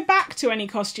you ever go back to any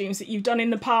costumes that you've done in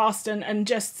the past and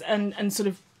sort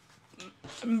of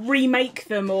remake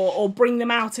them or bring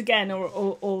them out again,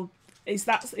 or is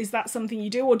that something you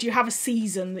do, or do you have a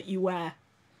season that you wear?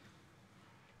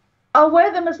 I'll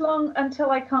wear them as long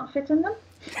until I can't fit in them.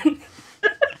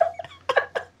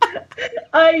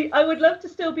 I would love to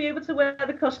still be able to wear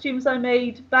the costumes I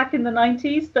made back in the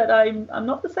 90s, but I'm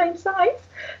not the same size,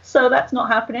 so that's not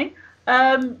happening.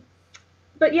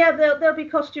 But yeah, there'll be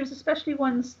costumes, especially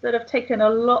ones that have taken a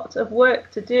lot of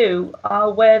work to do.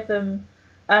 I'll wear them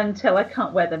until I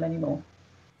can't wear them anymore.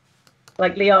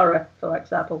 Like Liara, for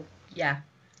example. Yeah.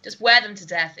 Just wear them to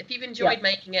death. If you've enjoyed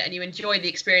making it and you enjoy the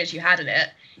experience you had in it,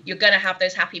 you're going to have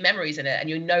those happy memories in it. And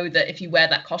you know that if you wear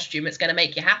that costume, it's going to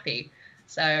make you happy.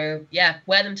 So, yeah,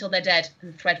 wear them till they're dead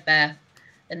and threadbare.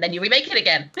 And then you remake it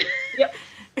again. Yep.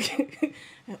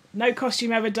 No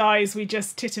costume ever dies, we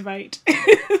just titivate.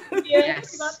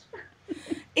 Yes.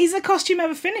 Is a costume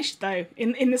ever finished, though,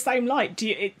 in the same light?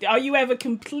 Are you ever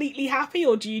completely happy,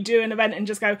 or do you do an event and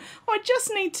just go, oh, I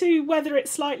just need to weather it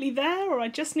slightly there, or I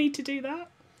just need to do that?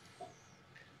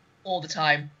 All the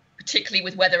time, particularly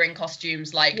with weathering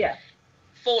costumes like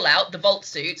Fallout, the vault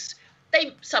suits.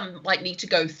 Some might need to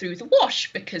go through the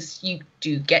wash because you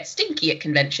do get stinky at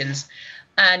conventions,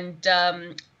 and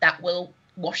that will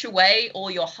wash away all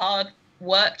your hard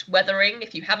worked weathering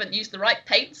if you haven't used the right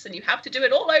paints, and you have to do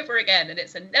it all over again, and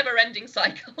it's a never-ending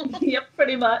cycle. Yep,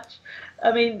 pretty much.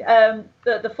 I mean,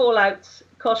 the Fallout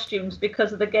costumes,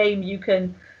 because of the game, you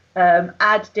can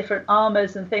add different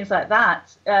armors and things like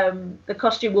that. The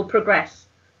costume will progress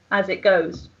as it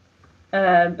goes,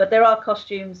 but there are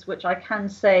costumes which I can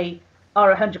say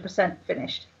are 100%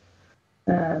 finished.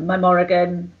 My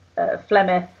Morrigan,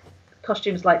 Flemeth,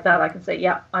 costumes like that, I can say,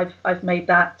 yeah, I've made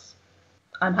that.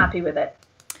 I'm happy with it.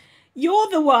 You're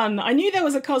the one. I knew there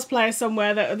was a cosplayer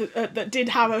somewhere that did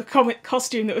have a comic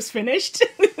costume that was finished.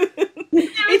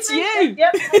 It's you.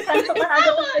 Yep.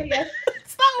 Yes.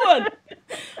 It's that one.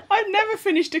 I've never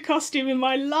finished a costume in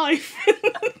my life.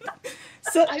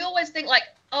 So I always think like,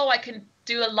 oh, I can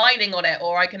do a lining on it,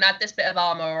 or I can add this bit of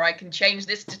armor, or I can change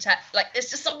this to like.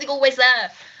 There's just something always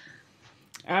there.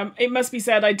 It must be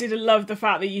said, I did love the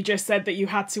fact that you just said that you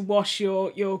had to wash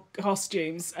your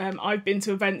costumes. I've been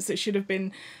to events that should have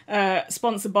been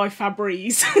sponsored by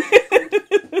Febreze.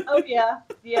 Oh,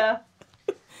 yeah.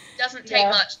 Doesn't take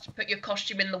much to put your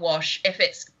costume in the wash. If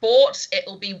it's bought,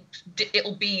 it'll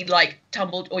be like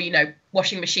tumbled or,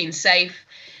 washing machine safe.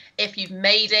 If you've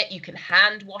made it, you can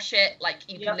hand wash it. Like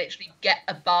you can literally get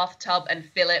a bathtub and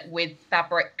fill it with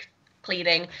fabric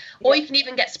cleaning, or you can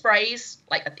even get sprays.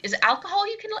 Like, is it alcohol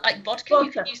you can, like vodka.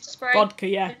 You can use to spray? Vodka,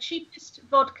 yeah. The cheapest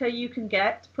vodka you can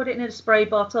get, put it in a spray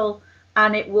bottle,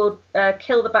 and it will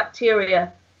kill the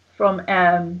bacteria from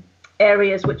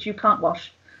areas which you can't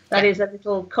wash. That is a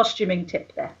little costuming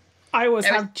tip there. I always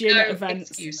have gin at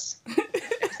events.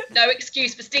 No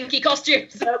excuse for stinky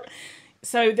costumes. Nope.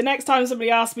 So the next time somebody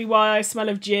asks me why I smell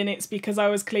of gin, it's because I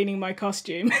was cleaning my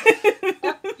costume.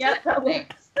 Yeah, that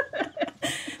works.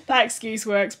 That excuse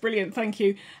works. Brilliant. Thank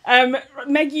you.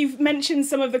 Meg, you've mentioned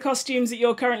some of the costumes that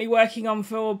you're currently working on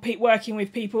for working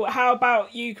with people. How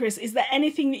about you, Chris? Is there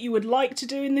anything that you would like to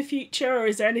do in the future, or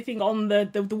is there anything on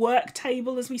the work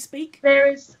table as we speak?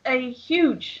 There is a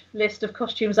huge list of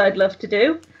costumes I'd love to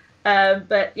do.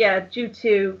 But yeah, due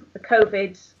to the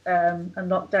COVID and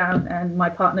lockdown and my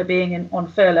partner being on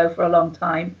furlough for a long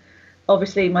time,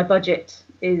 obviously my budget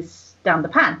is down the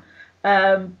pan.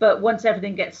 But once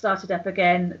everything gets started up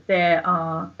again, there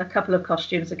are a couple of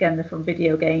costumes. Again, they're from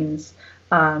video games.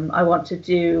 I want to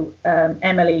do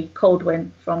Emily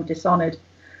Coldwin from Dishonored.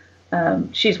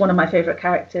 She's one of my favourite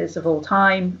characters of all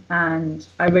time, and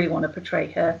I really want to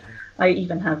portray her. I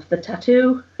even have the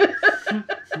tattoo.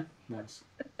 Nice.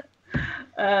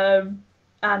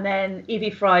 And then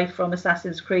Evie Fry from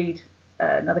Assassin's Creed,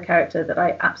 another character that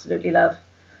I absolutely love.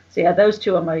 So yeah, those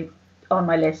two are on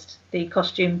my list. The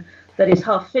costume that is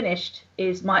half finished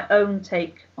is my own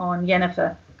take on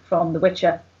Yennefer from The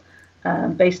Witcher,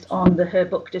 based on her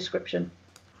book description.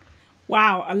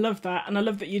 Wow, I love that. And I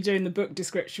love that you're doing the book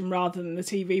description rather than the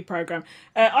TV programme.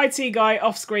 IT guy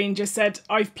off screen just said,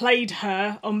 I've played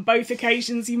her on both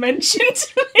occasions you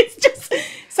mentioned. It just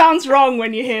sounds wrong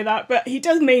when you hear that, but he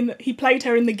does mean that he played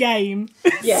her in the game.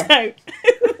 Yeah. So,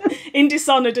 in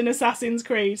Dishonored and Assassin's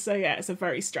Creed. So yeah, it's a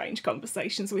very strange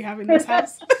conversations we have in this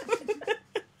house.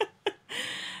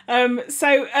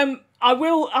 I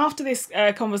will, after this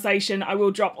conversation, I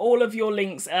will drop all of your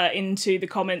links into the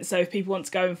comments. So if people want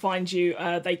to go and find you,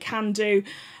 they can do.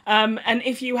 And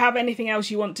if you have anything else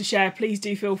you want to share, please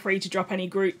do feel free to drop any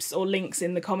groups or links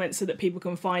in the comments so that people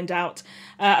can find out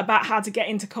about how to get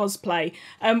into cosplay.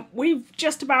 We've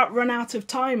just about run out of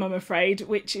time, I'm afraid,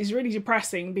 which is really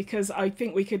depressing because I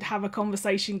think we could have a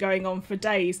conversation going on for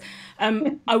days.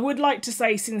 I would like to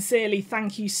say sincerely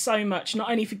thank you so much, not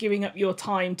only for giving up your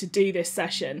time to do this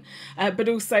session, but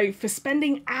also for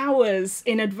spending hours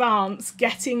in advance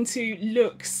getting to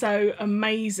look so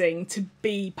amazing to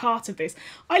be part of this.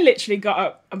 I literally got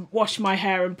up and washed my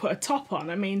hair and put a top on.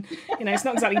 I mean, it's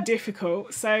not exactly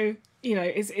difficult. So,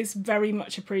 it's very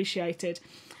much appreciated.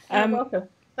 You're welcome.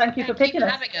 Thank you for Thank you picking for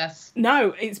us. having us.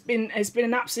 No, it's been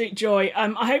an absolute joy.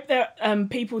 I hope that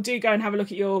people do go and have a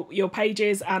look at your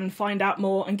pages and find out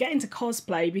more and get into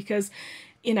cosplay, because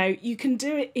you know you can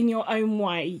do it in your own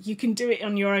way. You can do it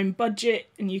on your own budget,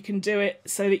 and you can do it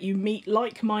so that you meet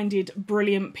like-minded,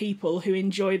 brilliant people who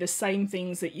enjoy the same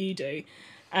things that you do.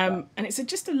 And it's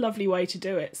just a lovely way to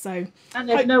do it. So, And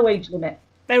there's no age limit.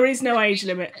 There is no age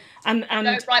limit, and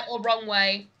No right or wrong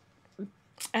way.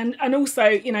 and also,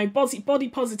 you know, body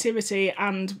positivity,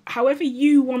 and however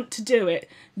you want to do it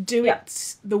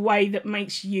the way that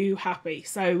makes you happy.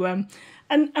 So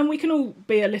and we can all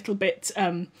be a little bit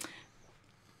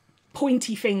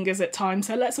pointy fingers at times,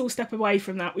 so let's all step away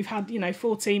from that. We've had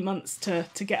 14 months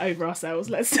to get over ourselves.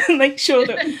 Let's make sure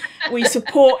that we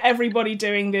support everybody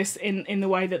doing this in the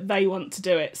way that they want to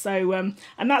do it. So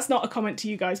and that's not a comment to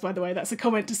you guys, by the way, that's a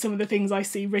comment to some of the things I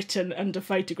see written under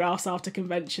photographs after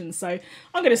conventions. So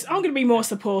I'm gonna be more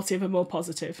supportive and more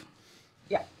positive.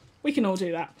 Yeah, we can all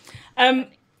do that.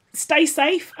 Stay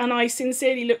safe, and I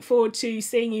sincerely look forward to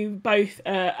seeing you both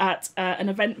at an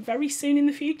event very soon in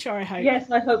the future, I hope. yes,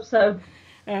 I hope so.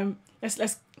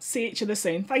 Let's see each other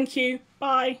soon. Thank you.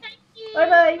 Bye. Thank you.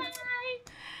 Bye-bye.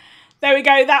 There we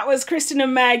go. That was Kristen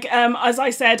and Meg. As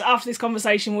I said, after this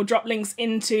conversation, we'll drop links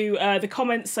into the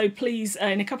comments. So please,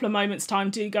 in a couple of moments' time,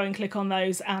 do go and click on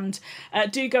those, and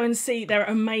do go and see their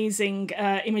amazing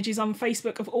images on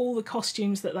Facebook of all the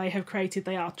costumes that they have created.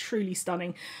 They are truly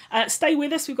stunning. Stay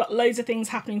with us. We've got loads of things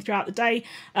happening throughout the day.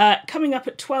 Coming up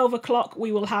at 12 o'clock,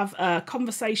 we will have a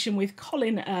conversation with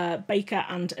Colin Baker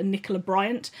and Nicola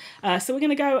Bryant. So we're going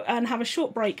to go and have a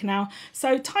short break now.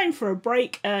 So time for a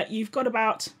break. You've got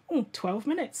about 12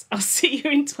 minutes. I'll see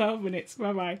you in 12 minutes.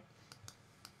 Bye-bye.